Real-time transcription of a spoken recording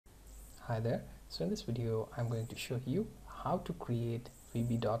Hi there. So in this video I'm going to show you how to create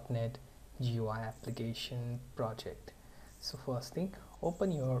VB.NET GUI application project. So first thing,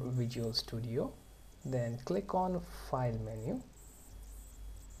 open your Visual Studio, then click on File menu,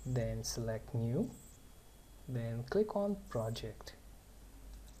 then select New, then click on Project.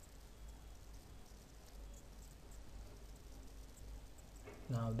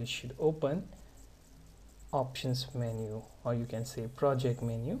 Now this should open Options menu, or you can say Project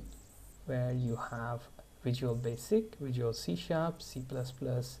menu, where you have Visual Basic, Visual C#, C++,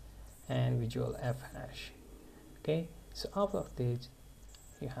 and Visual F#. Okay, so out of this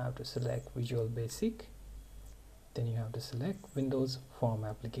you have to select Visual Basic, then you have to select Windows Form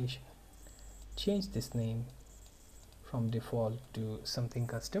Application. Change this name from default to something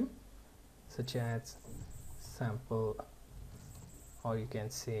custom, such as sample, or you can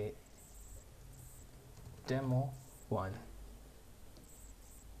say demo 1.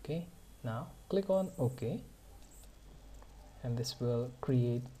 Okay, now click on OK, and this will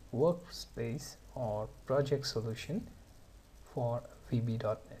create workspace or project solution for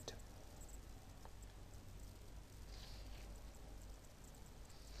VB.NET.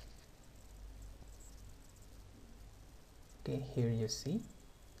 Okay, here you see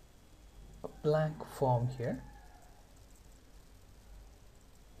a blank form here.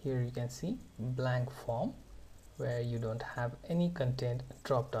 Here you can see blank form where you don't have any content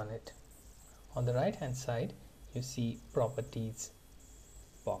dropped on it. On the right hand side you see properties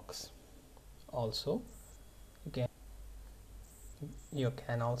box. Also you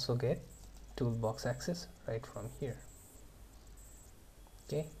can also get toolbox access right from here.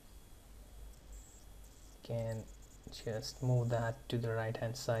 Okay, can just move that to the right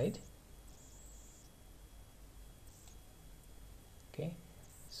hand side. Okay,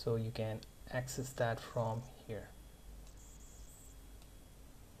 so you can access that from here.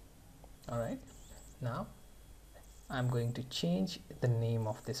 Alright, now I'm going to change the name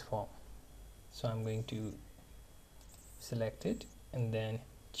of this form. So I'm going to select it and then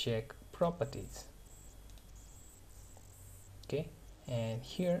check properties. Okay, and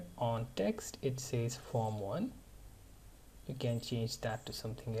here on text it says form 1. You can change that to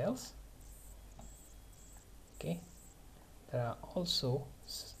something else. Okay, there are also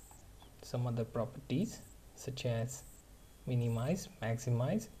some other properties such as minimize,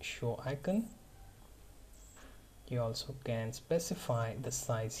 maximize, show icon. You also can specify the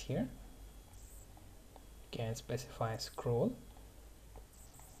size here. You can specify scroll.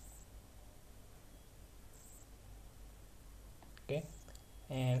 Okay,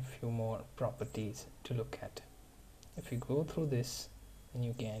 and few more properties to look at. If you go through this, then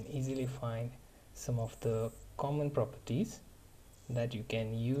you can easily find some of the common properties that you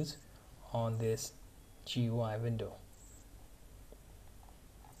can use on this GUI window.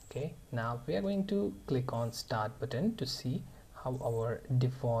 Okay, now we are going to click on Start button to see how our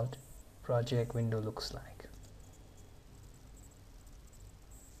default project window looks like.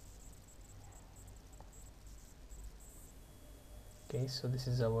 Okay, so this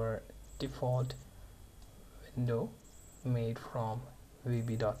is our default window made from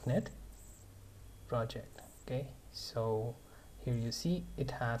VB.NET project. Okay, so here you see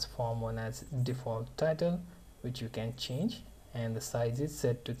it has form 1 as default title, which you can change, and the size is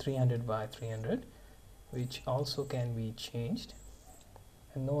set to 300 by 300, which also can be changed,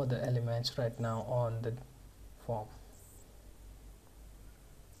 and no other elements right now on the form.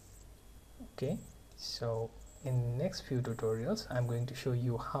 Okay, so in next few tutorials I'm going to show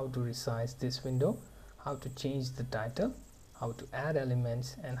you how to resize this window, how to change the title, how to add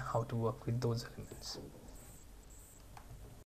elements, and how to work with those elements.